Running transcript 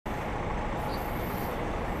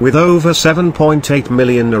With over 7.8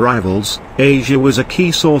 million arrivals, Asia was a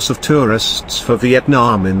key source of tourists for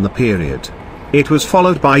Vietnam in the period. It was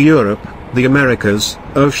followed by Europe, the Americas,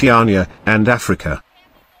 Oceania, and Africa.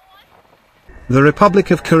 The Republic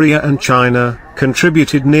of Korea and China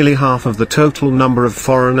contributed nearly half of the total number of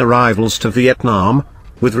foreign arrivals to Vietnam,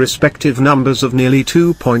 with respective numbers of nearly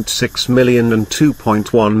 2.6 million and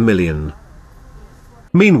 2.1 million.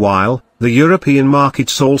 Meanwhile, the European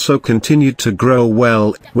markets also continued to grow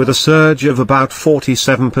well, with a surge of about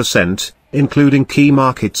 47%, including key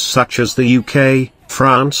markets such as the UK,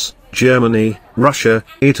 France, Germany, Russia,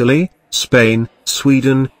 Italy, Spain,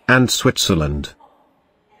 Sweden, and Switzerland.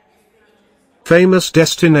 Famous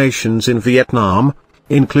destinations in Vietnam,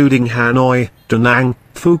 including Hanoi, Da Nang,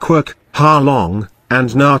 Phu Quoc, Ha Long, and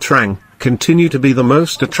Nha Trang, continue to be the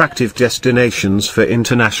most attractive destinations for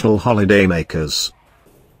international holidaymakers.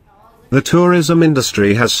 The tourism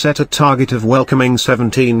industry has set a target of welcoming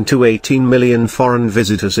 17 to 18 million foreign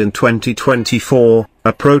visitors in 2024,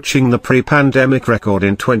 approaching the pre-pandemic record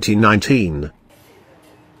in 2019.